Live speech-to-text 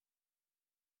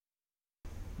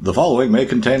The following may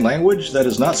contain language that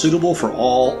is not suitable for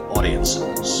all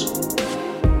audiences.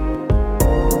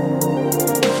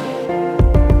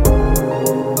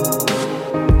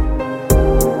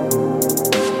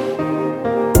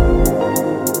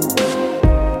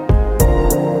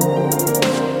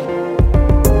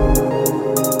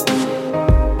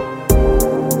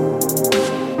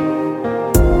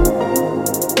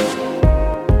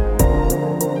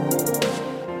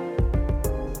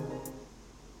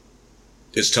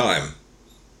 It's time.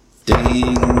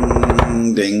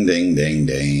 Ding, ding, ding, ding,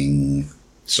 ding.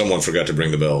 Someone forgot to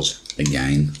bring the bells.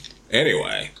 Again.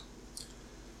 Anyway.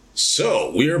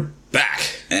 So, we're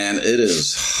back. And it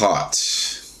is hot.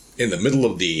 In the middle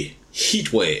of the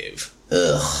heat wave.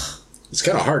 Ugh. It's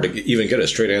kind of hard to even get a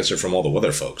straight answer from all the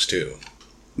weather folks, too.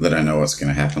 That I know what's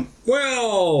going to happen.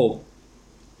 Well,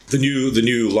 the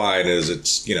new line is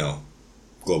it's,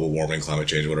 global warming, climate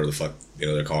change, whatever the fuck,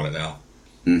 they're calling it now.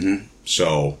 Mm-hmm.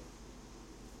 So,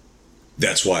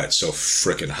 that's why it's so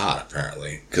frickin' hot,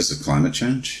 apparently. Because of climate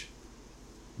change?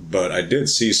 But I did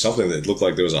see something that looked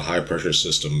like there was a high-pressure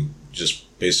system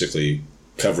just basically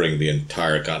covering the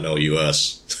entire continental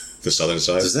U.S., the southern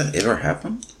side. Does that ever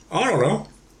happen? I don't know.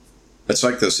 It's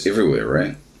like this everywhere,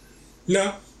 right?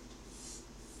 No.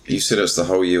 You said it's the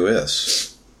whole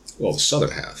U.S. Well, the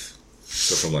southern half.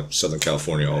 So from like Southern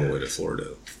California all the way to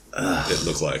Florida, it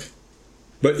looked like.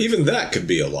 But even that could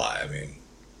be a lie. I mean,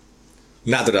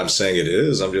 not that I'm saying it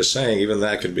is. I'm just saying even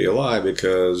that could be a lie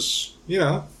because,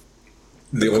 the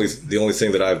only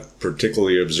thing that I've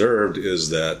particularly observed is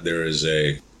that there is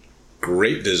a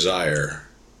great desire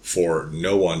for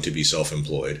no one to be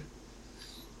self-employed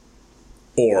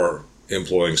or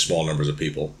employing small numbers of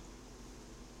people.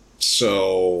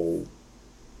 So,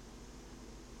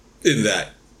 in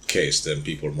that case, then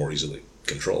people are more easily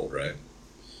controlled, right?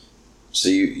 So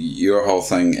your whole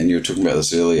thing, and you were talking about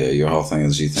this earlier, your whole thing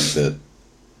is you think that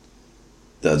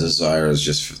the desire is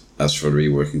just for us to be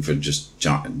working for just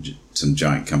some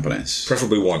giant companies.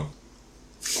 Preferably one.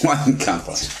 One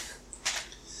company.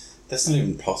 That's not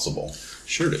even possible.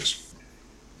 Sure it is.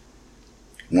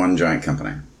 One giant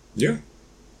company. Yeah.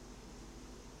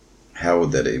 How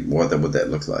would that be? What would that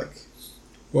look like?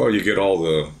 Well, you get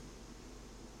all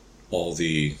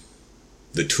the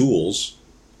tools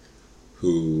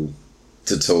who...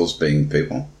 The tools being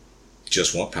people?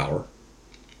 Just want power.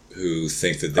 Who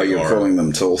think that they are... Oh, you're calling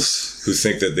them tools? Who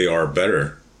think that they are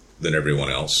better than everyone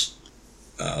else.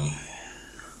 Because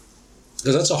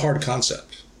that's a hard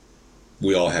concept.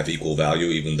 We all have equal value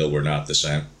even though we're not the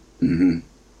same. Mm-hmm.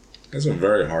 That's a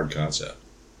very hard concept.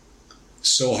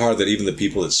 So hard that even the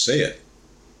people that say it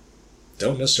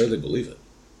don't necessarily believe it.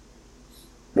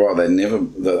 Well,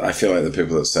 I feel like the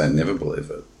people that say it never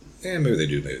believe it. Yeah, maybe they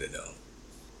do, maybe they don't.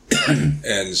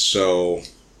 And so,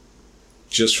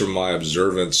 just from my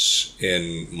observance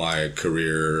in my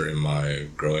career, in my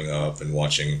growing up and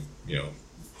watching,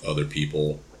 other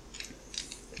people,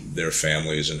 their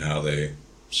families and how they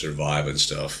survive and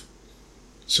stuff.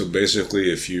 So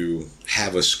basically, if you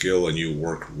have a skill and you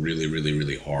work really, really,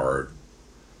 really hard,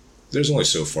 there's only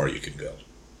so far you can go.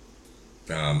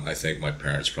 I think my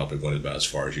parents probably went about as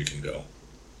far as you can go.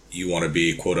 You want to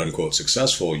be quote unquote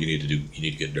successful, you need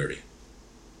to get dirty.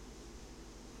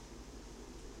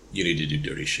 You need to do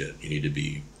dirty shit. You need to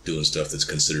be doing stuff that's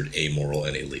considered amoral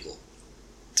and illegal.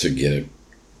 To get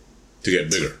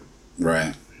bigger.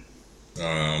 Right.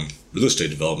 Real estate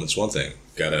development's one thing.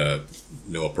 Gotta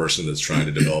know a person that's trying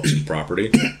to develop some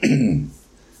property.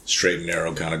 Straight and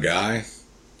narrow kind of guy.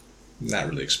 Not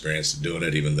really experienced at doing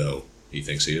it, even though he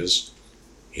thinks he is.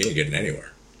 He ain't getting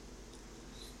anywhere.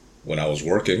 When I was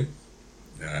working,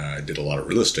 I did a lot of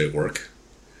real estate work.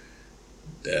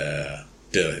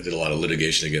 Did a lot of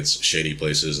litigation against shady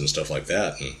places and stuff like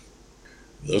that. And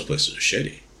those places are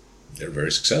shady. They're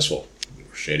very successful. They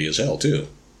were shady as hell, too.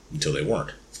 Until they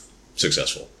weren't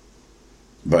successful.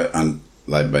 But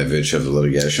by virtue of the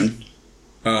litigation?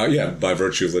 Yeah, by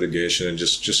virtue of litigation and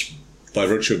just by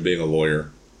virtue of being a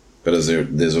lawyer. But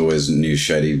there's always new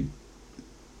shady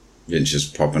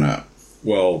ventures popping up.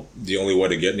 Well, the only way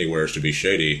to get anywhere is to be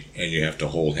shady, and you have to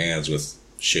hold hands with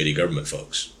shady government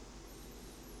folks.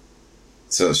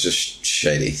 So it's just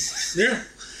shady. Yeah.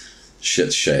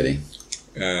 Shit's shady.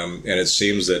 And it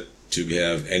seems that to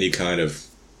have any kind of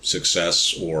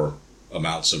success or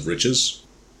amounts of riches,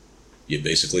 you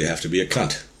basically have to be a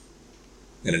cunt.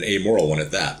 And an amoral one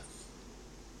at that.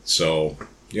 So,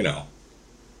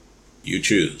 you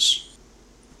choose.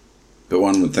 But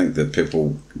one would think that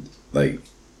people,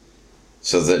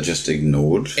 so they're just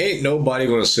ignored? Ain't nobody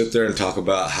going to sit there and talk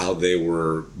about how they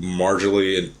were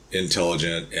marginally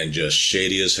intelligent and just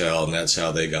shady as hell, and that's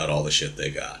how they got all the shit they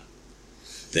got.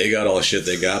 They got all the shit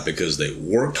they got because they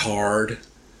worked hard,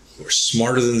 were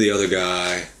smarter than the other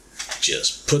guy,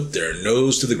 just put their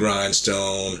nose to the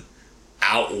grindstone,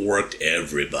 outworked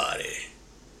everybody.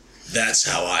 That's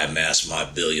how I amassed my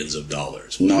billions of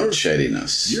dollars. Not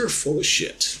shadiness. You're full of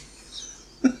shit.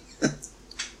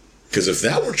 Because if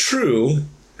that were true,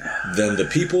 then the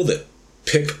people that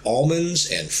pick almonds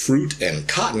and fruit and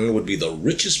cotton would be the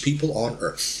richest people on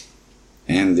earth.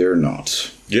 And they're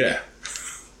not. Yeah.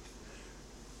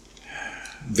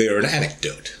 They're an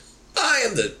anecdote. I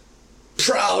am the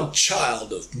proud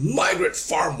child of migrant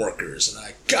farm workers, and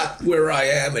I got where I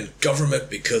am in government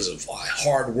because of my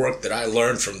hard work that I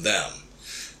learned from them.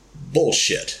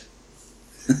 Bullshit.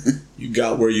 You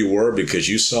got where you were because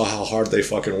you saw how hard they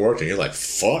fucking worked, and you're like,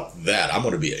 fuck that, I'm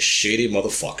going to be a shady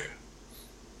motherfucker.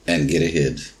 And get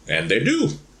ahead. And they do.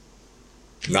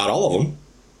 Not all of them.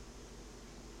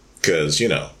 Because, you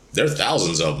know, there are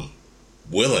thousands of them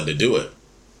willing to do it.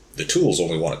 The tools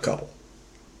only want a couple.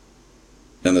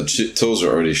 And the tools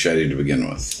are already shady to begin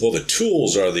with. Well, the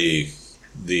tools are the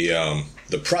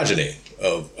progeny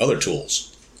of other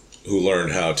tools who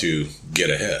learned how to get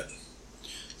ahead.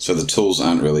 So the tools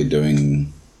aren't really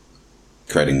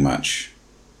creating much.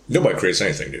 Nobody creates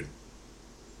anything, dude.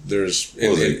 There's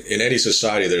in any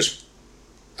society, there's,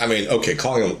 I mean, okay,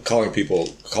 calling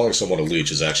someone a leech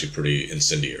is actually pretty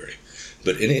incendiary,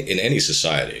 but in any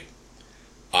society,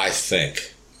 I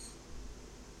think,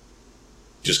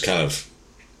 just kind of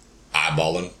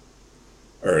eyeballing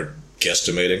or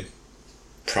guesstimating,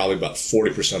 probably about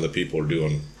 40% of the people are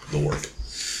doing the work.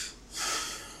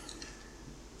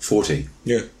 40?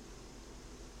 Yeah.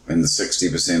 And the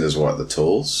 60% is what, the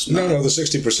tools? No, the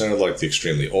 60% are like the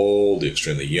extremely old, the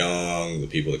extremely young, the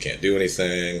people that can't do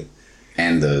anything.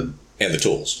 And the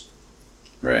tools.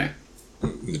 Right.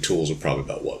 The tools are probably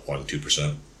about, what,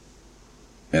 1-2%?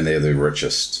 And they're the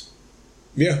richest.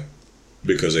 Yeah.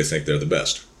 Because they think they're the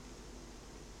best.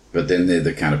 But then they're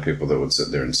the kind of people that would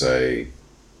sit there and say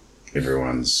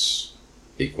everyone's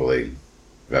equally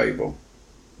valuable.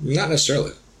 Not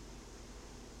necessarily.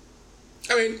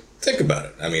 I mean, think about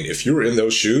it. I mean, if you were in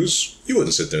those shoes, you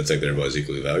wouldn't sit there and think that everybody's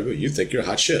equally valuable. You'd think you're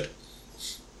hot shit.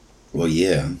 Well,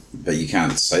 yeah, but you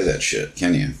can't say that shit,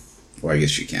 can you? Well, I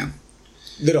guess you can.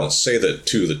 They don't say that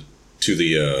to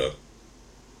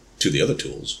the other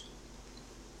tools.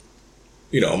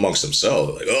 You know, amongst themselves,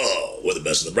 they're like, "Oh, we're the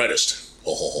best and the brightest."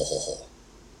 Ho, ho, ho, ho, ho.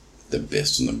 The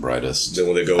best and the brightest. Then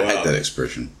when they go out, I hate that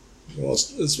expression. Well,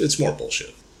 it's more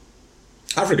bullshit.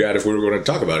 I forgot if we were going to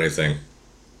talk about anything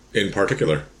in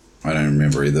particular. I don't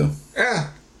remember either.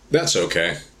 That's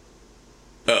okay.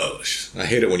 Oh, I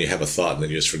hate it when you have a thought and then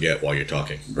you just forget while you're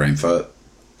talking. Brain fart?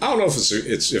 I don't know if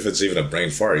it's even a brain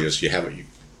fart. You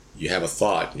have a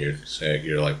thought and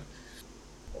you're like,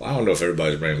 well, I don't know if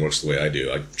everybody's brain works the way I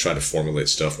do. I try to formulate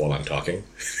stuff while I'm talking.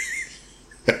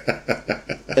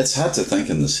 It's hard to think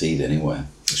in this heat anyway.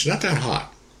 It's not that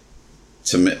hot.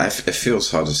 To me, it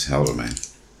feels hot as hell to me.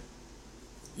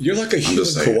 You're like a human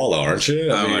koala, aren't you?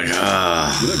 My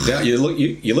God.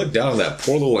 You look down on that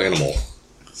poor little animal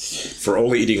for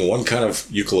only eating one kind of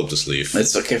eucalyptus leaf.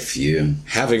 It's like a few.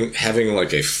 Having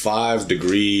like a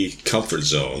 5-degree comfort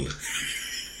zone.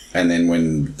 And then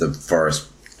when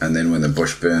the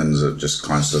bush burns, it just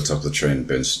climbs to the top of the tree and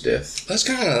burns to death. That's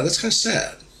kind of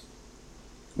sad.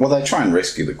 Well, they try and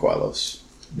rescue the koalas.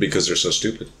 Because they're so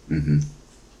stupid. Mm-hmm.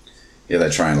 Yeah, they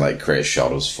try and create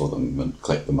shelters for them and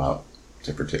collect them up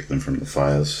to protect them from the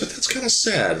fires. But that's kind of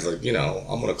sad. Like, you know,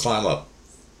 I'm going to climb up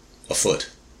a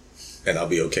foot and I'll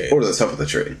be okay. Or to the top of the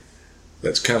tree.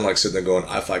 That's kind of like sitting there going,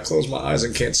 if I close my eyes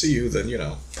and can't see you, then, you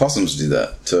know. Possums do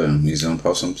that too. New Zealand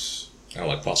possums. I don't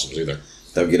like possums either.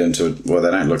 They'll get into it. Well, they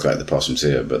don't look like the possums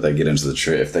here, but they get into the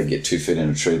tree. If they get 2 feet in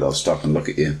a tree, they'll stop and look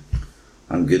at you.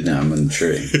 I'm good now. I'm in the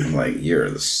tree. I'm like, you're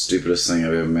the stupidest thing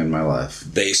I've ever met in my life.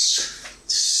 Base.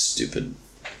 Stupid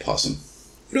possum.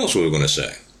 What else were we going to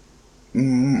say?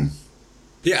 Mm-hmm.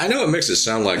 Yeah, I know it makes it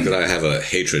sound like that I have a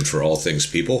hatred for all things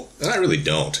people, and I really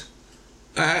don't.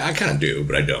 I kind of do,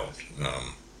 but I don't.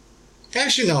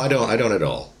 Actually, no, I don't. I don't at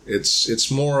all.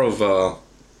 It's more of I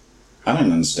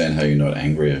don't understand how you're not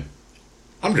angry.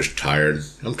 I'm just tired.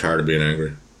 I'm tired of being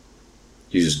angry.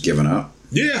 You just given up?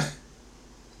 Yeah.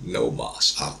 No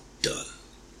boss. I'm done.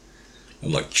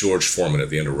 I'm like George Foreman at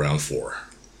the end of round 4.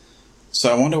 So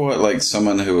I wonder what,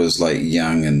 someone who was,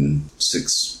 young and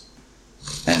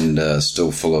and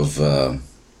still full of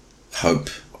hope,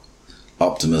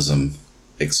 optimism,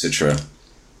 etc.,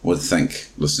 would think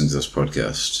listening to this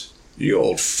podcast. You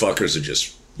old fuckers are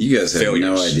just You guys have failures.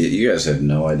 no idea. You guys have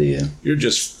no idea. You're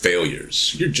just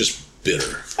failures. You're just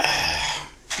bitter.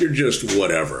 You're just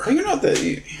whatever. Well, you're not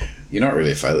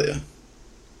really a failure.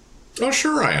 Oh,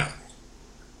 sure I am.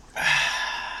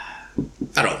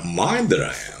 I don't mind that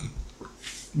I am,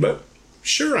 but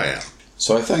sure I am.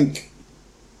 So I think,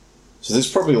 so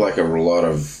there's probably like a lot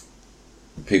of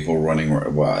people running,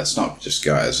 well, it's not just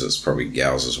guys, it's probably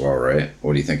gals as well, right?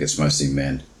 Or do you think it's mostly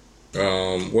men?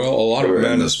 Well, a lot of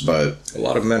men in this boat. A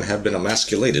lot of men have been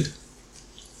emasculated.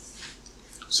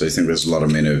 So you think there's a lot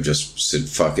of men who have just said,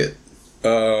 fuck it,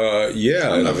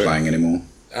 yeah. I'm not playing anymore?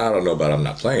 I don't know about I'm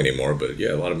not playing anymore, but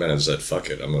yeah, a lot of men have said, fuck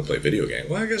it, I'm going to play video game.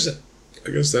 Well, I guess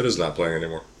that is not playing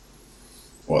anymore.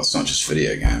 Well, it's not just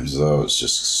video games, though. It's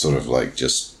just sort of like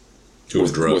just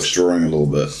Doing drugs. withdrawing a little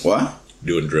bit. What?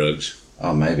 Doing drugs.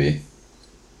 Oh, maybe.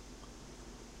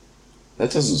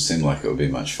 That doesn't seem like it would be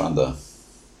much fun, though.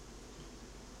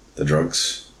 The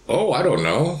drugs. Oh, I don't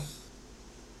know.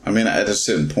 I mean, at a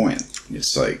certain point,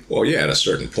 it's like... Well, yeah, at a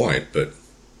certain point, but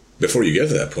before you get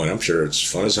to that point, I'm sure it's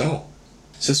fun as hell.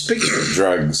 So speaking of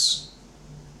drugs,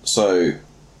 so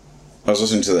I was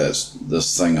listening to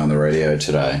this thing on the radio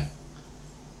today,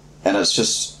 and it's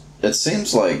just, it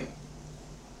seems like,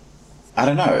 I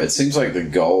don't know, it seems like the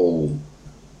goal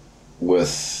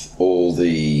with all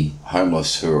the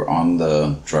homeless who are on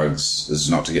the drugs is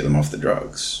not to get them off the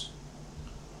drugs.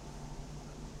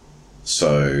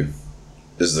 So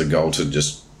is the goal to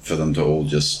just, for them to all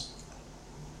just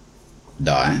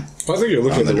die? Well, I think you're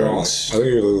looking at the wrong. I drugs. think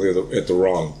you're looking at the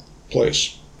wrong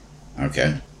place.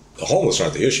 Okay. The homeless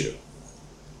aren't the issue,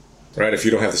 right? If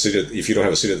you don't have a seat at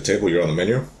the table, you're on the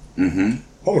menu. Mm-hmm.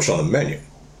 Homeless are on the menu.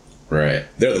 Right.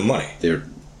 They're the money.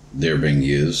 They're being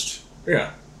used.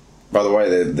 Yeah. By the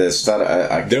way, they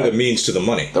started. They're the means to the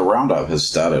money. The roundup has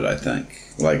started, I think.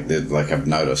 Like I've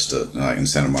noticed it, like in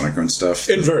Santa Monica and stuff.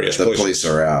 In various places. The police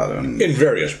are out. In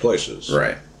various places.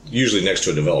 Right. Usually next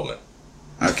to a development.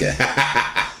 Okay.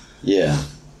 Yeah.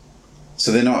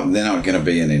 So they're not going to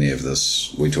be in any of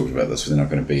this. We talked about this. They're not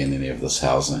going to be in any of this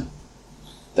housing.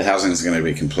 The housing is going to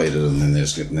be completed, and then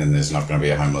there's not going to be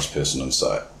a homeless person in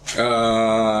sight.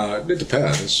 It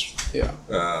depends. Yeah.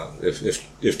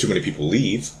 If too many people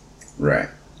leave. Right.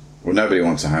 Well, nobody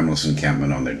wants a homeless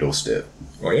encampment on their doorstep.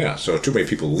 Well, yeah. So if too many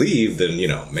people leave, then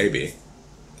maybe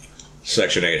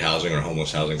Section 8 housing or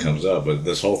homeless housing comes up. But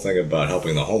this whole thing about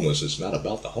helping the homeless, it's not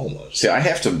about the homeless. See, I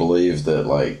have to believe that,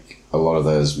 like, a lot of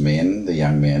those men, the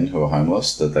young men who are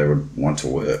homeless, that they would want to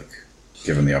work,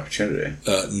 given the opportunity.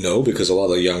 No, because a lot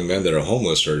of the young men that are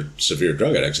homeless are severe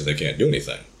drug addicts and they can't do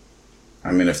anything.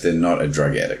 I mean, if they're not a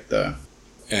drug addict, though.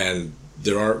 And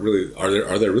there aren't really...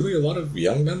 Are there really a lot of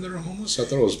young men that are homeless? I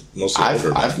thought it was mostly older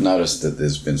men. I've noticed that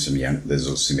there's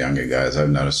some younger guys. I've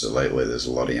noticed it lately. There's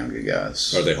a lot of younger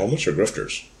guys. Are they homeless or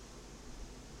grifters?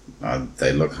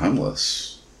 They look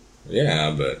homeless.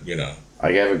 Yeah, but,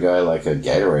 I gave a guy, like, a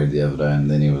Gatorade the other day, and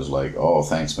then he was like, oh,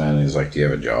 thanks, man. And he's like, do you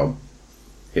have a job?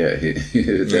 Yeah,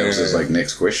 that was his, like,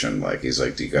 next question. Like, he's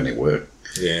like, do you got any work?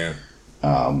 Yeah.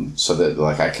 So that,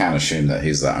 like, I can't assume that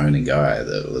he's the only guy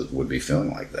that would be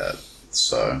feeling like that.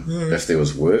 So, if there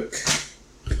was work,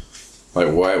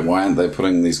 like, why aren't they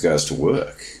putting these guys to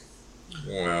work?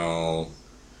 Well...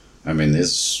 I mean,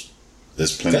 there's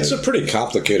plenty That's a pretty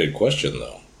complicated question,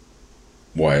 though.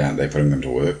 Why aren't they putting them to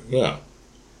work? Yeah.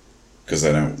 Because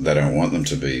they don't want them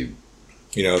to be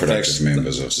productive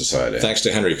members of society. Thanks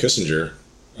to Henry Kissinger,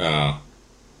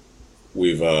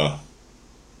 we've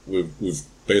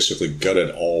basically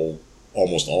gutted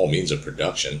almost all means of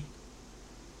production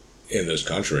in this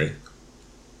country,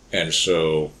 and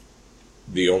so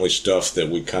the only stuff that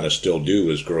we kind of still do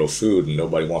is grow food, and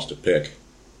nobody wants to pick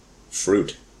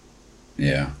fruit.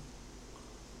 Yeah.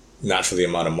 Not for the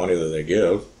amount of money that they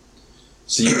give.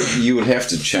 So you would have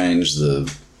to change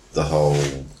the whole.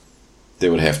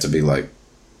 There would have to be like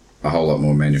a whole lot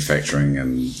more manufacturing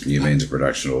and new means of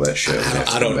production, all that shit.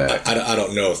 I don't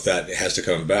know if that has to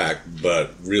come back,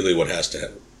 but really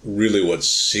what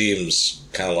seems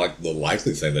kind of like the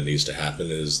likely thing that needs to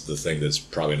happen is the thing that's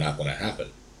probably not going to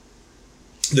happen.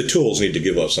 The tools need to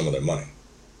give up some of their money.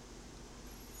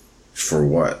 For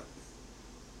what?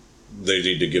 They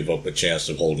need to give up a chance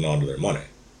of holding on to their money.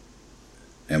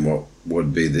 And what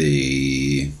would be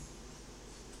the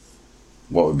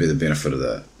benefit of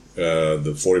that?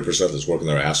 The 40% that's working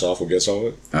their ass off will get some of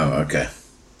it. Oh, okay.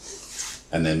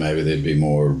 And then maybe there'd be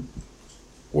more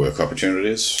work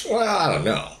opportunities? Well, I don't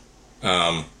know.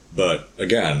 But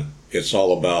again, it's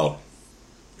all about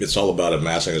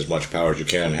amassing as much power as you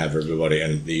can and have everybody,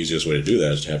 and the easiest way to do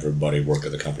that is to have everybody work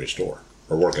at the company store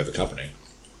or work at the company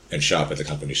and shop at the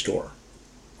company store.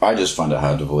 I just find it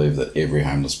hard to believe that every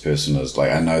homeless person is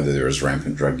like, I know that there is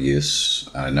rampant drug use.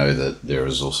 I know that there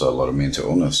is also a lot of mental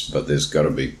illness, but there's got to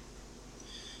be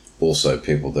also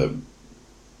people that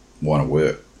want to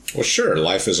work. Well, sure,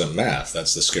 life isn't math.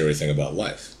 That's the scary thing about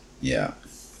life. Yeah.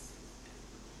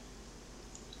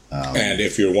 And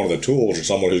if you're one of the tools or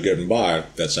someone who's getting by,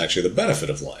 that's actually the benefit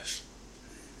of life.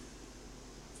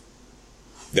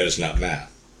 That it's not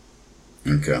math.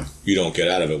 Okay. You don't get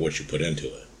out of it what you put into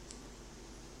it.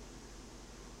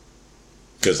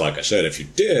 Because, like I said, if you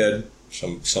did,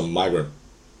 some migrant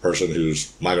person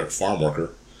who's migrant farm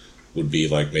worker would be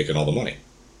like making all the money.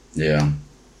 Yeah.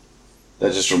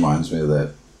 That just reminds me of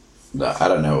that. I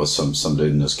don't know, it was some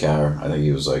dude in his car. I think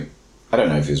he was like, I don't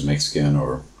know if he was Mexican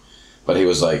or, but he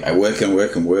was like, I work and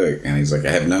work and work. And he's like,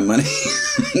 I have no money.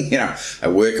 You know, I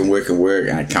work and work and work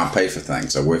and I can't pay for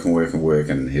things. I work and work and work.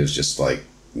 And he was just like,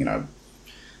 you know,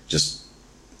 just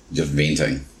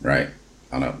venting, right?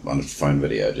 On a phone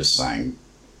video, just saying,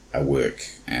 I work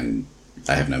and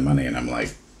I have no money. And I'm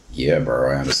like, yeah,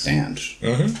 bro, I understand.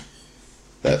 Mm-hmm.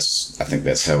 I think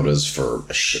that's how it is for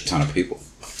a shit ton of people.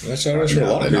 That's how it is for a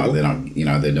lot of people.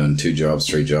 They're doing 2 jobs,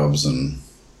 3 jobs, and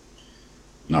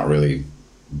not really,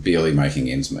 barely making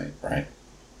ends meet, right?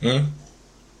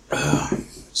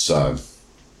 So,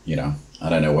 you know, I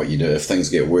don't know what you do. If things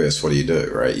get worse, what do you do,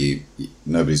 right?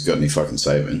 Nobody's got any fucking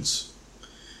savings.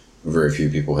 Very few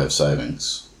people have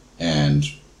savings, and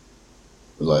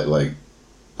like.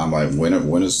 I'm like, when are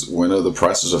the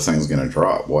prices of things going to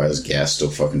drop? Why is gas still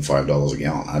fucking $5 a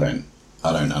gallon?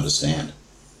 I don't understand.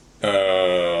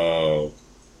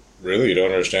 Really? You don't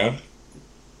understand?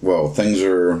 Well, things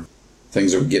are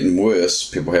getting worse.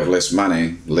 People have less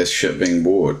money, less shit being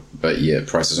bought, but yet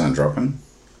prices aren't dropping.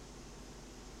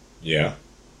 Yeah.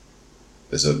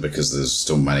 Is it because there's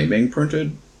still money being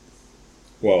printed?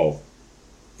 Well,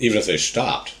 even if they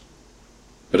stopped.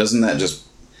 But isn't that just...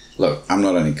 Look, I'm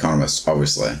not an economist,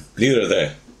 obviously. Neither are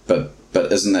they. But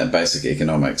isn't that basic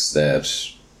economics that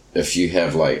if you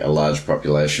have like a large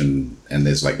population and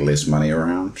there's like less money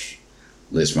around,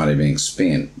 less money being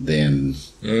spent, then...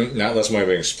 Not less money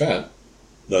being spent.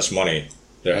 Less money.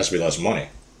 There has to be less money.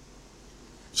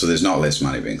 So there's not less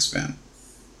money being spent?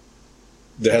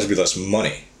 There has to be less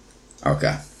money.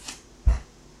 Okay.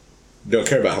 Don't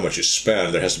care about how much you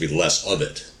spend. There has to be less of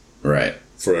it. Right.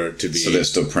 For it to be... So they're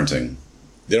still printing...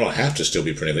 They don't have to still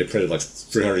be printing. They printed like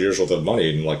 300 years worth of money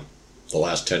in like the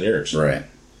last 10 years. Right.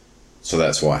 So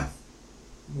that's why.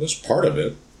 That's part of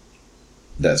it.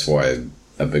 That's why,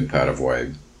 a big part of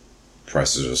why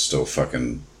prices are still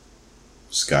fucking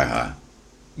sky high.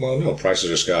 Well, no, prices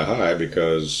are sky high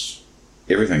because...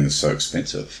 Everything is so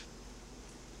expensive.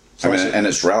 I mean, and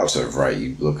it's relative, right?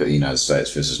 You look at the United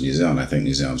States versus New Zealand. I think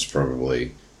New Zealand's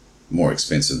probably more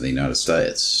expensive than the United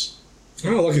States.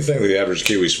 Well, lucky thing that the average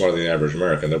Kiwi is smarter than the average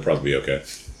American. They'll probably be okay.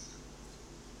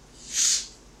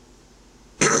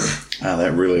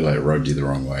 That really like rubbed you the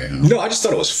wrong way, huh? No, I just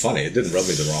thought it was funny. It didn't rub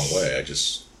me the wrong way. I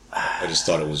just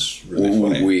thought it was really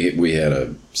funny. We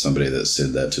had somebody that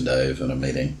said that to Dave in a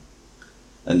meeting.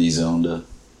 A New Zealander.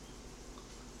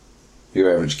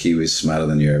 Your average Kiwi is smarter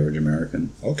than your average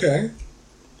American. Okay.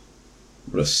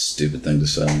 What a stupid thing to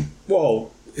say.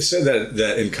 Well, it said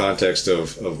that in context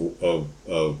of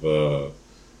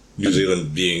New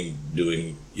Zealand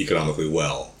doing economically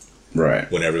well, right?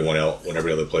 When every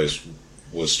other place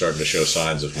was starting to show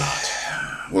signs of not.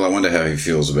 Well, I wonder how he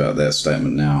feels about that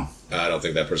statement now. I don't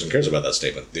think that person cares about that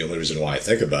statement. The only reason why I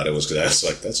think about it was because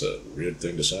that's a weird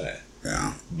thing to say.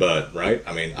 Yeah. But right,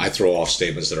 I mean, I throw off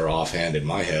statements that are offhand in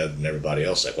my head, and everybody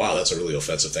else like, "Wow, that's a really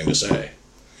offensive thing to say."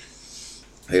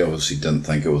 He obviously didn't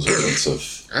think it was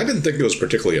offensive. I didn't think it was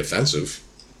particularly offensive.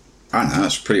 I know,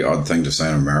 it's a pretty odd thing to say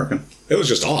in American. It was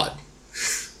just odd.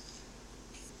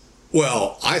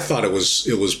 Well, I thought it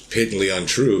was patently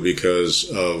untrue because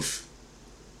of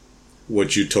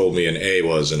what you told me an A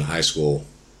was in high school.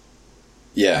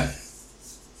 Yeah.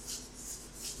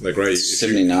 Like, right?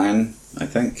 79, I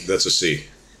think. That's a C.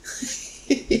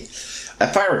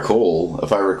 If I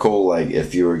recall, like,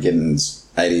 if you were getting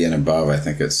 80 and above, I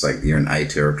think it's like you're in A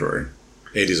territory.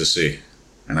 80 is a C.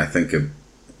 And I think a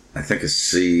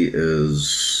C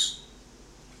is,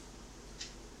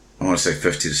 I want to say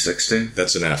 50 to 60.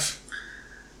 That's an F.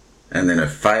 And then a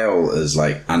fail is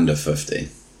like under 50.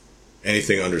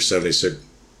 Anything under 76.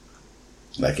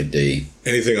 Like a D.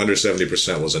 Anything under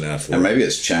 70% was an F. And maybe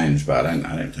it's changed, but I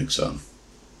don't think so.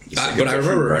 But I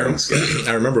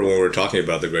remember when we were talking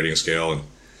about the grading scale, and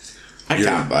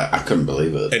I couldn't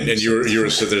believe it. And you were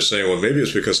sitting there saying, well, maybe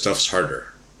it's because stuff's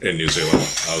harder in New Zealand.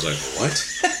 I was like, what?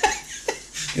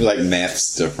 You're like,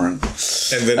 math's different.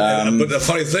 And then, but the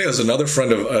funny thing is, another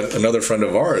friend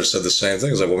of ours said the same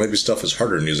thing. He's like, well, maybe stuff is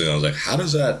harder in New Zealand. I was like, how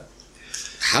does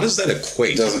that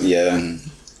equate? Yeah.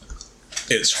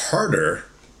 It's harder,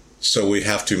 so we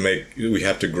have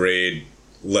to grade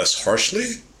less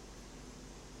harshly.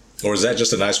 Or is that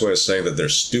just a nice way of saying that they're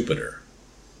stupider?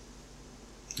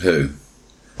 Who?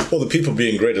 Well, the people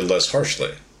being graded less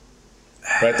harshly.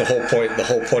 Right? The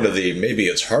whole point of the maybe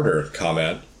it's harder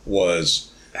comment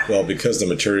was, well, because the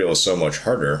material is so much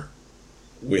harder,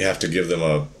 we have to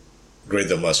grade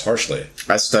them less harshly.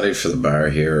 I studied for the bar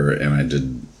here, and I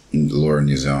did law in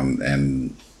New Zealand,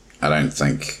 and I don't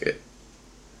think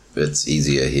it's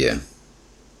easier here.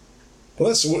 Well,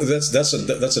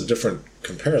 that's a different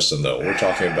comparison, though. We're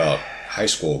talking about high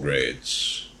school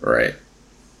grades, Right.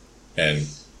 and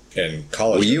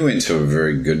college. Well, you went to a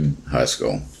very good high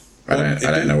school. I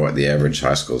don't know what the average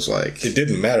high school's like. It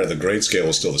didn't matter. The grade scale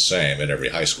was still the same at every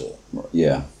high school.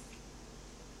 Yeah.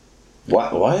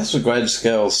 Why is the grade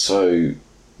scale so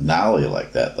gnarly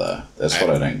like that, though? That's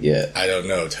what I don't get. I don't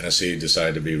know. Tennessee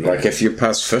decided to be really... Like, if you're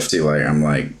past 50, like, I'm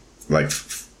like,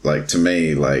 to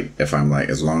me, like, if I'm like,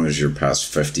 as long as you're past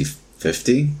 50,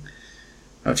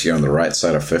 if you're on the right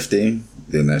side of 50,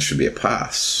 then that should be a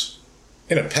pass.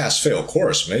 In a pass-fail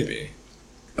course, maybe.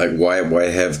 Like, why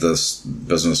have this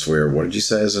business where, what did you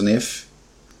say is an F?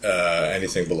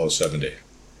 Anything below 70.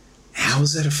 How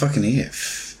is that a fucking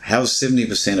F? How is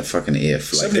 70% a fucking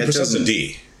F? Like, 70% is a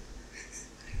D.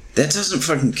 That doesn't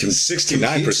fucking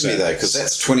 69%, me, though, because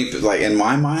that's 20. Like, in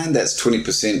my mind, that's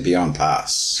 20% beyond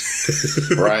pass,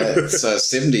 right? So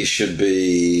 70 should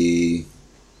be.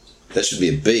 That should be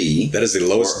a B. That is the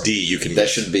lowest D you can. That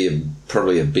should be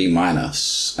probably a B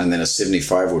minus, and then a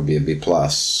 75 would be a B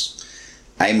plus.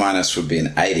 A minus would be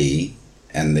an 80,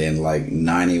 and then like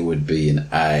 90 would be an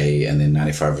A, and then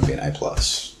 95 would be an A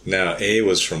plus. Now, A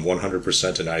was from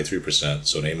 100% to 93%,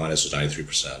 so an A minus was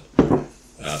 93%.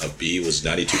 A B was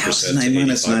 92% to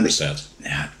 85%.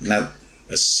 Yeah, no.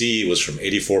 A C was from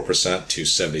 84% to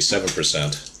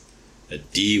 77%. A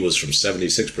D was from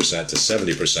 76% to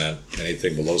 70%.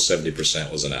 Anything below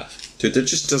 70% was an F. Dude, that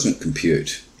just doesn't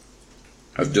compute.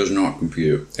 It does not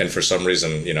compute. And for some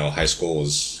reason, high school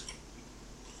was...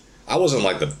 I wasn't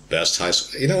like the best high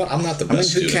school... You know what? I'm not the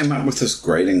best who came up with this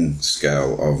grading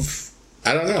scale of...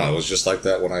 I don't know. It was just like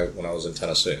that when I was in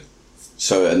Tennessee.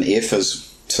 So an F is...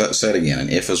 Say it again. An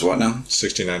F is what now?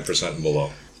 69% and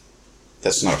below.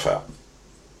 That's not a foul.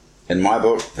 In my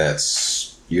book,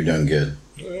 that's... You're doing good.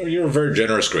 You're a very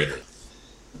generous grader.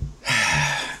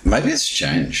 Maybe it's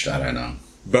changed. I don't know.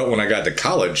 But when I got to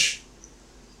college,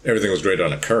 everything was graded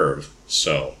on a curve.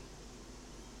 So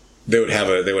they would have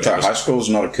a. High school's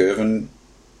not a curve in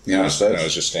the United States. No, it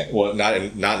was just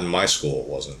not in my school. It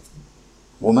wasn't.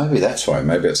 Well, maybe that's why.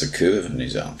 Maybe it's a curve in New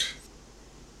Zealand.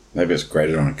 Maybe it's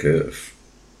graded on a curve.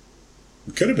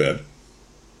 It could have been.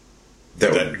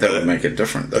 That would make it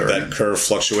different, though. But that curve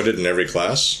fluctuated in every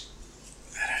class.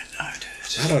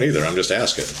 I don't either. I'm just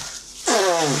asking.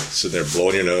 Sitting there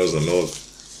blowing your nose in the middle of...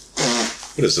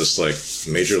 What is this, like,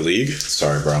 Major League?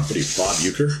 Sorry, bro. What are you, Bob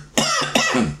Euchre?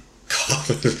 What,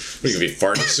 are you going to be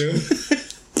farting soon?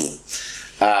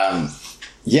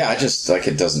 Yeah, I just, like,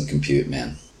 it doesn't compute,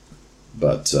 man.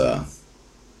 But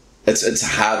it's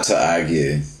hard to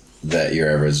argue that your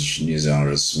average New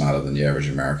Zealander is smarter than your average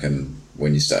American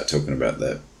when you start talking about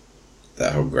that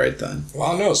whole grade thing.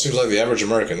 Well, I know. It seems like the average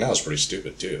American now is pretty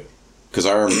stupid, too. Because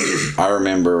I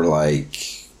remember,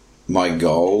 like, my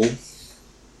goal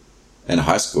in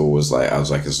high school was, like, I was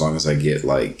like, as long as I get,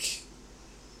 like,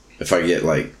 if I get,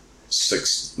 like,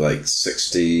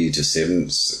 60 to 7,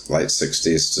 like,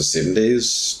 60s to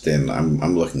 70s, then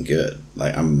I'm looking good.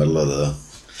 Like, I'm middle of the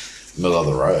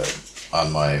road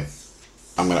on my,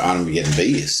 I'm gonna be getting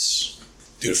B's.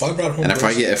 Dude, if I brought home... And if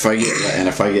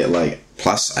I get, like,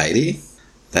 plus 80,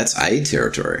 that's A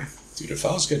territory. Dude, if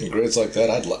I was getting grades like that,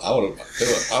 I would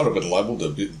have been liable to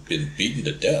have been beaten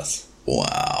to death.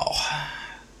 Wow.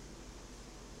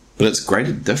 But it's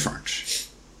graded different.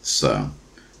 So,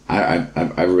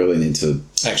 I really need to...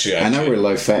 Actually, I know we're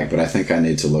low fact, but I think I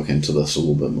need to look into this a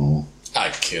little bit more.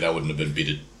 I kid, I wouldn't have been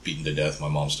beaten to death. My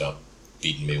mom stopped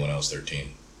beating me when I was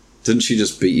 13. Didn't she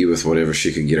just beat you with whatever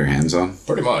she could get her hands on?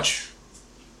 Pretty much.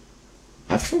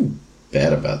 I feel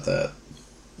bad about that.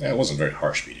 Yeah, it wasn't very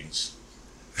harsh beatings.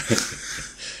 It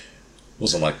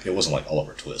wasn't like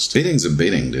Oliver Twist. Beating's a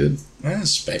beating, dude.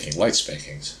 Spanking, light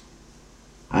spankings.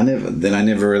 I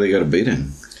never really got a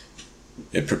beating.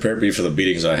 It prepared me for the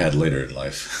beatings I had later in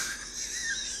life.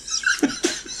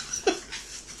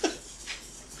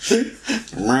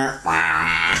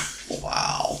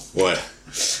 Wow. What?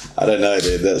 I don't know,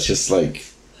 dude.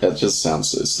 That just sounds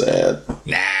so sad.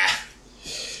 Nah.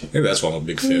 Maybe that's why I'm a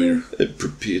big failure. It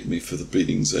prepared me for the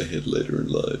beatings I had later in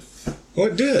life. Well,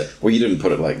 it did. Well, you didn't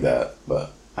put it like that,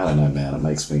 but I don't know, man. It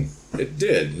makes me... It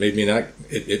did.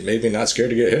 It made me not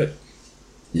scared to get hit.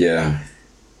 Yeah.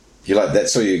 You're like,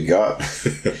 that's all you got?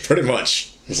 Pretty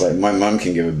much. It's like, my mum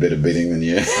can give a better beating than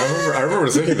you. I remember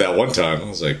thinking that one time. I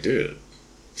was like, dude.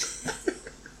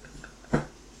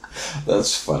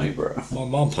 That's funny, bro. My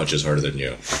mom punches harder than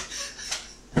you.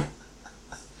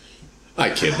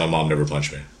 I kid. My mom never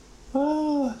punched me.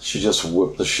 She just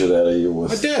whipped the shit out of you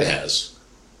with... My dad has.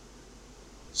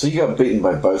 So you got beaten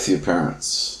by both your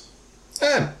parents?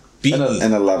 Beaten.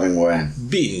 In a loving way.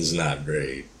 Beaten's not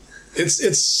very...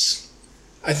 It's...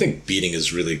 I think beating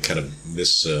is really kind of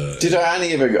Did I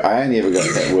only ever got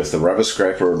hit with the rubber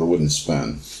scraper or the wooden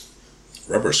spoon?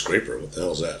 Rubber scraper? What the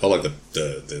hell is that? Oh, like the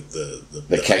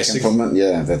cake icing? implement?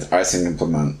 Yeah, the icing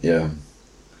implement, yeah.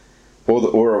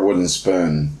 Or a wooden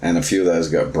spoon, and a few of those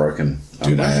got broken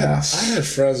on my ass. I had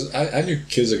friends, I knew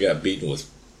kids that got beaten with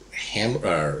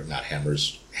not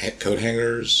hammers, coat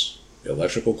hangers,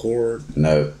 electrical cord.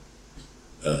 No.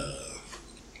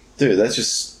 Dude, that's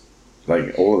just,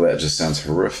 like, all of that just sounds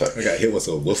horrific. I got hit with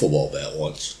a wiffle ball bat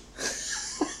once.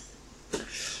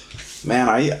 Man,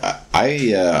 I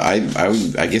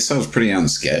guess I was pretty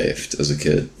unscathed as a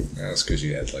kid. Yeah, that's because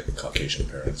you had, like, Caucasian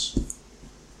parents.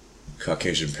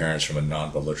 Caucasian parents from a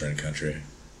non-belligerent country.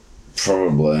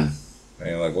 Probably.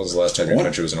 And like, when's the last time your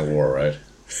country was in a war, right?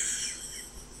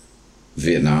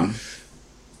 Vietnam.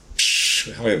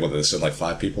 How many, what, they said like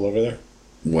 5 people over there?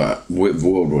 What?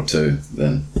 World War II,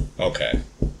 then. Okay.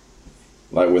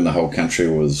 Like when the whole country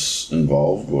was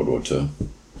involved, World War II.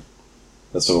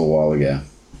 That's a little while ago.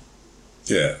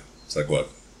 Yeah. It's like, what,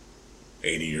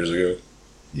 80 years ago?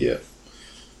 Yeah.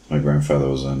 My grandfather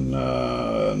was in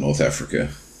North Africa.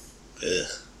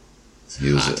 Ugh.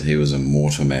 He was a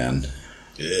mortar man.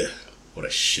 Yeah. What a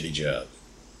shitty job.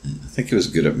 I think he was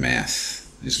good at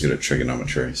math. He was good at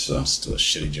trigonometry, so... Still a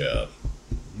shitty job.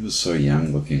 He was so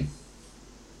young looking.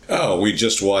 Oh, we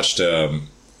just watched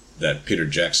that Peter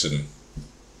Jackson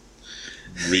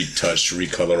retouched,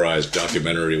 recolorized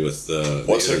documentary with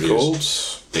what's it called?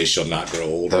 They Shall Not Grow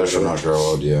Old. They Shall Not Grow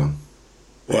Old, yeah.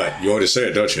 What? You want to say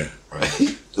it, don't you? Right.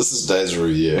 This is Dave's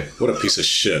review. What a piece of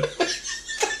shit.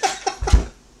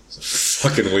 It's a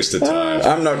fucking waste of time.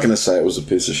 I'm not going to say it was a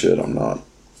piece of shit, I'm not.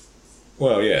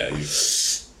 Well, yeah. It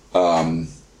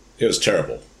was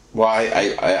terrible. Well,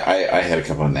 I had a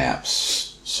couple of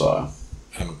naps, so...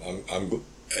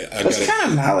 It's kind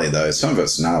of gnarly, though. Some of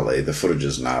it's gnarly. The footage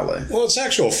is gnarly. Well, it's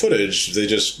actual footage. They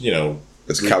just,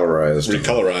 It's colorized.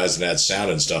 Recolorized and add sound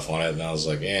and stuff on it, and I was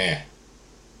like, eh.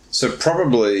 So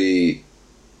probably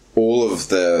all of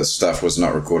the stuff was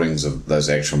not recordings of those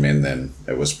actual men then.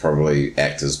 It was probably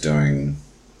actors doing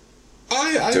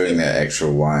their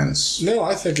actual lines. No,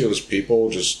 I think it was people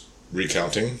just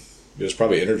recounting. It was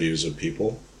probably interviews of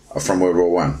people. From World War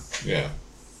One. Yeah.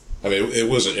 I mean,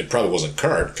 it probably wasn't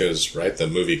current because, right, the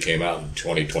movie came out in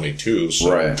 2022.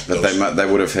 So right, but they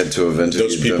would have had to have interviewed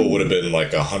those people would have been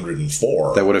like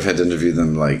 104. They would have had to interview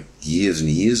them like years and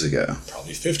years ago.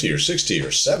 Probably 50 or 60 or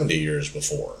 70 years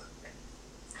before.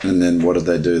 And then what did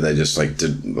they do? They just like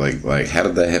how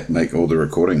did they make all the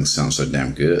recordings sound so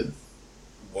damn good?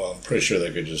 Well, I'm pretty sure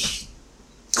they could just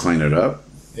clean it up.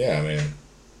 Yeah, I mean,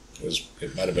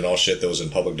 it might have been all shit that was in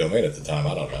public domain at the time.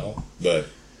 I don't know, but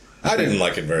I didn't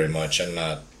like it very much. I'm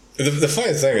not. The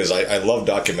funny thing is, I love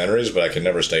documentaries, but I can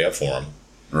never stay up for them.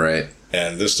 Right.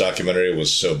 And this documentary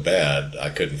was so bad, I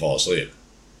couldn't fall asleep.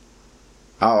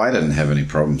 Oh, I didn't have any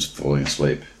problems falling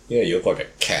asleep. Yeah, you look like a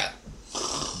cat,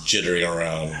 jittering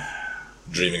around,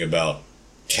 dreaming about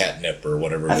catnip or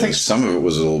whatever it is. I think some of it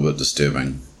was a little bit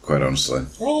disturbing, quite honestly.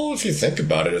 Well, if you think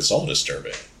about it, it's all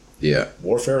disturbing. Yeah.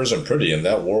 Warfare isn't pretty, and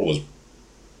that war was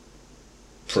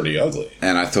pretty ugly.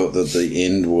 And I thought that the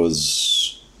end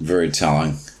was very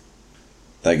telling.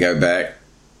 They go back,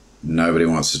 nobody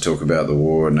wants to talk about the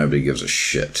war, nobody gives a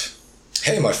shit.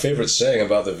 Hey, my favorite saying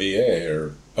about the VA,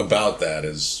 or about that,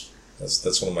 is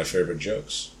that's one of my favorite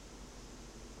jokes.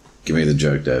 Give me the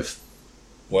joke, Dave.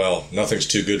 Well, nothing's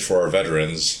too good for our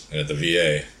veterans, and at the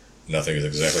VA, nothing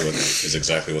is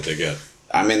exactly what they get.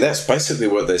 I mean, that's basically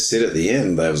what they said at the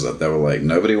end. They were like,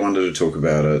 nobody wanted to talk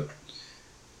about it,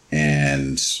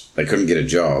 and they couldn't get a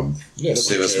job. Yeah,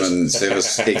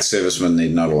 ex-servicemen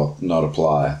need not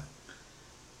apply,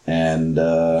 and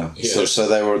so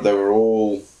they were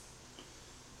all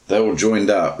joined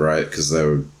up, right? Because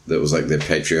that was like their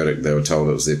patriotic. They were told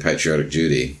it was their patriotic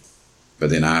duty, but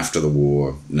then after the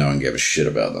war, no one gave a shit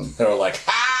about them. They were like,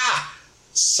 "Ah,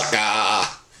 sucker."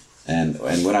 And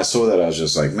when I saw that, I was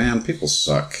just like, man, people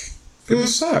suck. People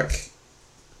suck.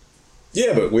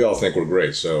 Yeah, but we all think we're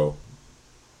great, so...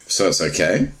 So it's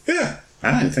okay? Yeah.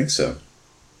 I don't think so.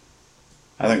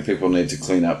 I think people need to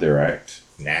clean up their act.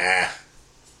 Nah.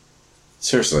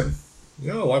 Seriously.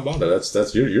 No, why bother?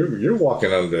 That's you're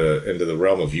walking into the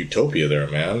realm of utopia there,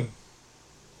 man.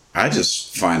 I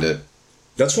just find it.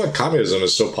 That's why communism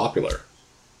is so popular.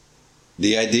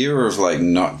 The idea of like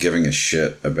not giving a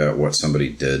shit about what somebody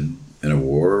did in a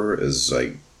war is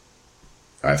like,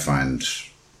 I find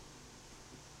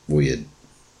weird.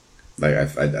 Like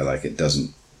I like it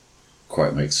doesn't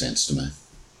quite make sense to me.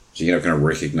 So you're not going to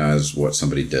recognize what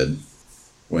somebody did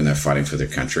when they're fighting for their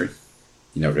country.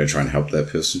 You're not going to try and help that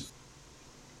person.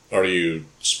 Are you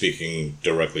speaking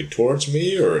directly towards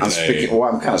me, or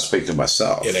I'm kind of speaking to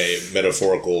myself in a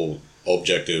metaphorical,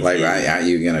 objective? Like, are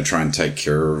you going to try and take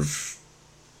care of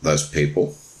those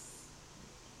people,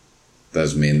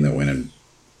 those men that went and,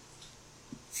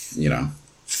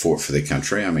 fought for their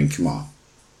country? I mean, come on.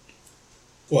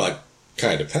 Well, it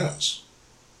kind of depends.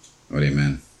 What do you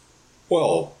mean?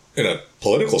 Well, in a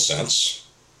political sense,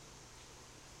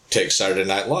 take Saturday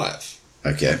Night Live.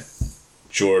 Okay.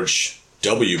 George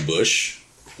W. Bush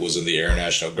was in the Air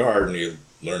National Guard, and he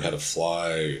learned how to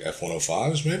fly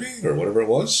F-105s, maybe, or whatever it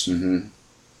was. Mm-hmm.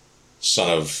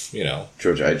 Son of,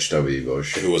 George H.W.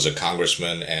 Bush. Who was a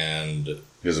congressman and...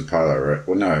 He was a pilot, right?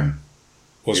 Well, no.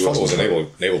 Well, his father was a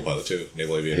naval pilot, too.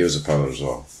 Naval aviator. He was a pilot as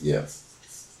well, yeah.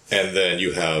 And then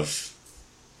you have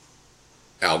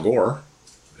Al Gore,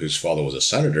 whose father was a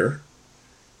senator,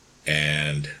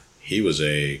 and he was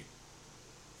a...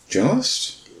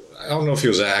 journalist? I don't know if he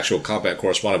was an actual combat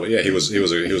correspondent, but yeah, his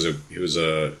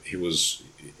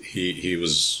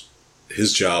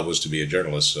job was to be a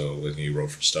journalist, so he wrote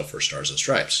stuff for Stars and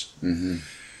Stripes. Mm-hmm.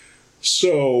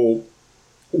 So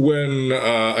when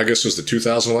I guess it was the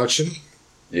 2000 election.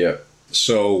 Yeah.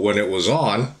 So when it was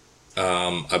on,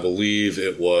 I believe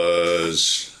it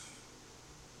was,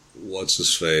 what's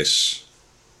his face?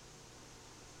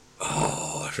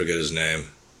 Oh, I forget his name.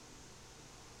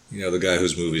 The guy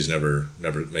whose movies never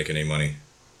make any money.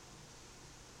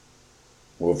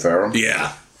 Will Ferrell?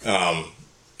 Yeah.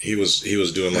 He was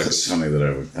doing like... That's funny that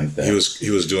I would think that.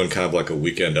 He was doing kind of like a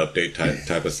Weekend Update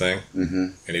type of thing.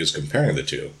 Mm-hmm. And he was comparing the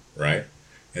two, right?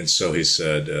 And so he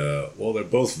said, well, they're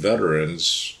both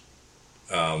veterans.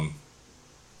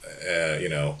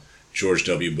 George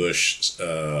W. Bush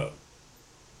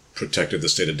protected the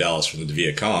state of Dallas from the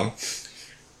Viet Cong.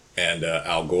 And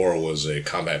Al Gore was a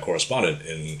combat correspondent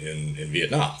in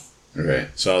Vietnam. Okay.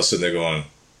 So I was sitting there going,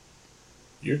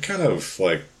 you're kind of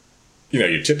like,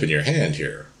 you're tipping your hand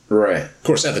here. Right. Of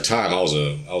course, at the time, I was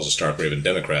a stark raving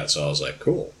Democrat, so I was like,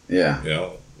 cool. Yeah.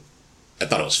 I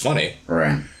thought it was funny.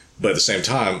 Right. But at the same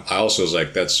time, I also was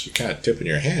like, you're kind of tipping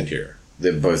your hand here.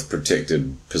 They're both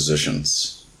protected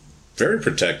positions. Very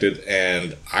protected,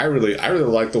 and I really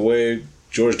like the way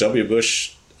George W.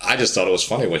 Bush. I just thought it was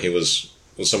funny when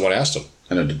someone asked him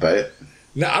in a debate.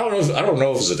 No, I don't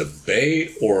know if it was a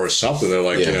debate or something. They're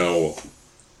like,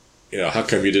 how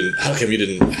come you didn't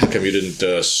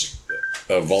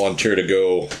volunteer to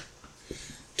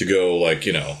go like,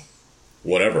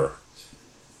 whatever.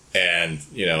 And,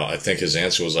 I think his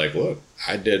answer was like, look,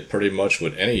 I did pretty much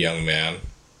what any young man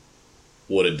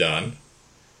would have done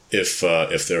if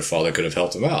their father could have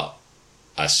helped them out.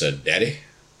 I said, Daddy,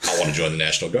 I want to join the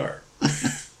National Guard.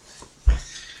 At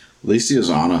least he was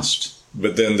honest.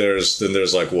 But then there's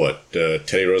like what,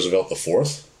 Teddy Roosevelt the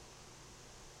Fourth?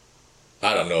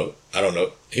 I don't know.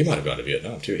 He might have gone to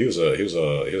Vietnam too. He was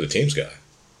a teams guy.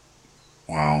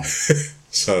 Wow.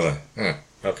 So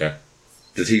okay.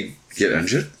 Did he get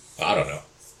injured? I don't know.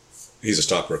 He's a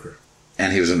stockbroker.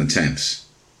 And he was in the teams.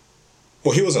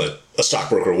 Well, he wasn't a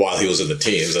stockbroker while he was in the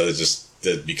teams.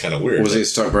 That'd be kind of weird. Was he a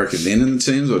stockbroker then in the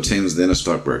teams, or teams then a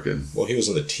stockbroker? Well, he was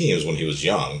in the teams when he was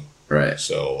young. Right.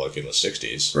 So, like in the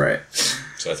 60s. Right.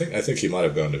 So I think he might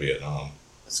have gone to Vietnam.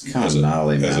 It's kind of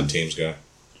gnarly, man. As a teams guy.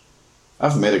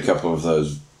 I've met a couple of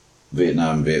those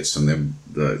Vietnam vets, and that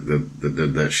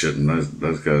did that shit, and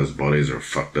those guys' bodies are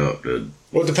fucked up, dude.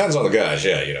 Well, it depends on the guys,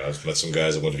 yeah. I've met some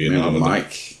guys that went to Vietnam. Remember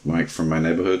Mike from my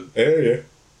neighborhood? Yeah.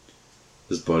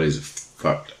 His body's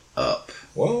fucked up.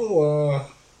 Well,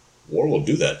 war will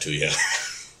do that to you.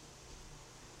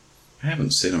 I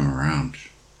haven't seen him around.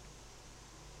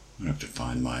 I have to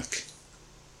find Mike.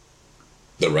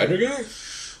 The writer guy?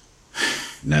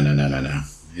 No.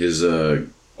 He's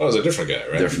it's a different guy,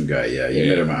 right? Different guy, yeah. You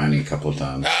met him only a couple of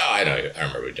times. Oh, I know. I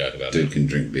remember what you're talking about. Dude can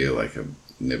drink beer like I've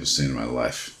never seen in my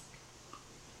life.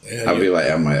 Yeah,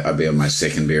 I'd be on my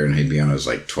second beer, and he'd be on his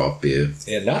like 12th beer.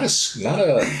 Yeah,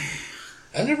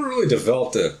 I never really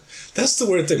developed a. That's the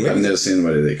weird thing. I've never seen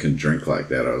anybody that can drink like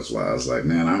that. I was like,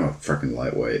 man, I'm a fucking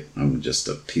lightweight. I'm just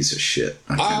a piece of shit.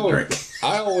 I can't drink.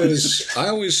 I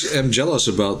always am jealous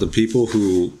about the people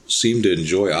who seem to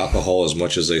enjoy alcohol as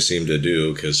much as they seem to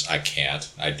do, because I can't.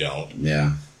 I don't.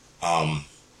 Yeah. Well,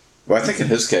 I think in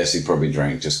his case, he probably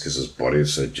drank just because his body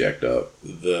was so jacked up.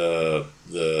 The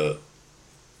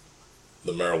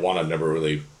marijuana never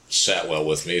really sat well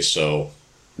with me, so...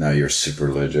 Now you're super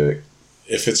allergic.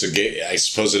 If it's I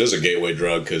suppose it is a gateway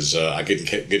drug, because I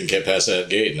couldn't get past that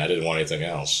gate, and I didn't want anything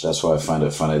else. That's why I find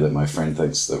it funny that my friend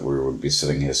thinks that we would be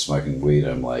sitting here smoking weed.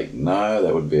 I'm like, no,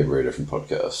 that would be a very different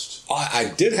podcast.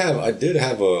 I did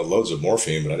have loads of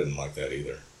morphine, but I didn't like that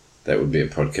either. That would be a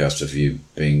podcast of you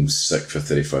being sick for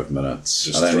 35 minutes.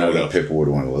 Just I don't know throw it that up. people would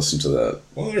want to listen to that.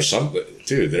 Well, there's some...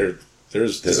 Dude,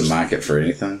 there's a market for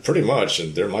anything? Pretty much,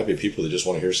 and there might be people that just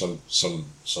want to hear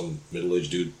some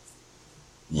middle-aged dude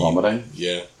vomiting?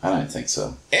 Yeah. I don't think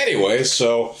so. Anyway,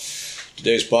 so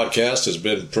today's podcast has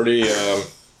been pretty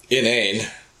inane.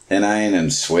 Inane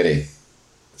and sweaty.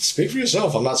 Speak for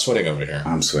yourself. I'm not sweating over here.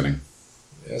 I'm sweating.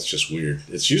 Yeah, that's just weird.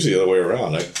 It's usually the other way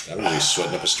around. I'm really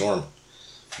sweating up a storm.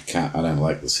 I don't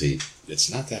like this heat. It's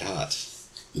not that hot.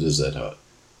 It is that hot.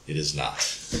 It is not.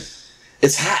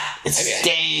 It's hot. It's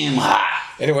damn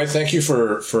hot. Anyway, thank you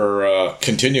for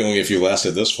continuing. If you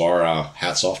lasted this far,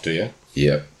 hats off to you.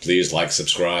 Yep. Please like,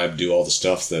 subscribe, do all the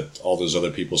stuff that all those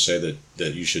other people say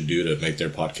that you should do to make their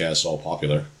podcasts all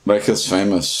popular. Make us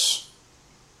famous.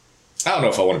 I don't know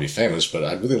if I want to be famous, but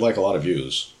I'd really like a lot of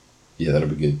views. Yeah, that'll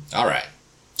be good. All right.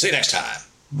 See you next time.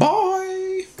 Bye.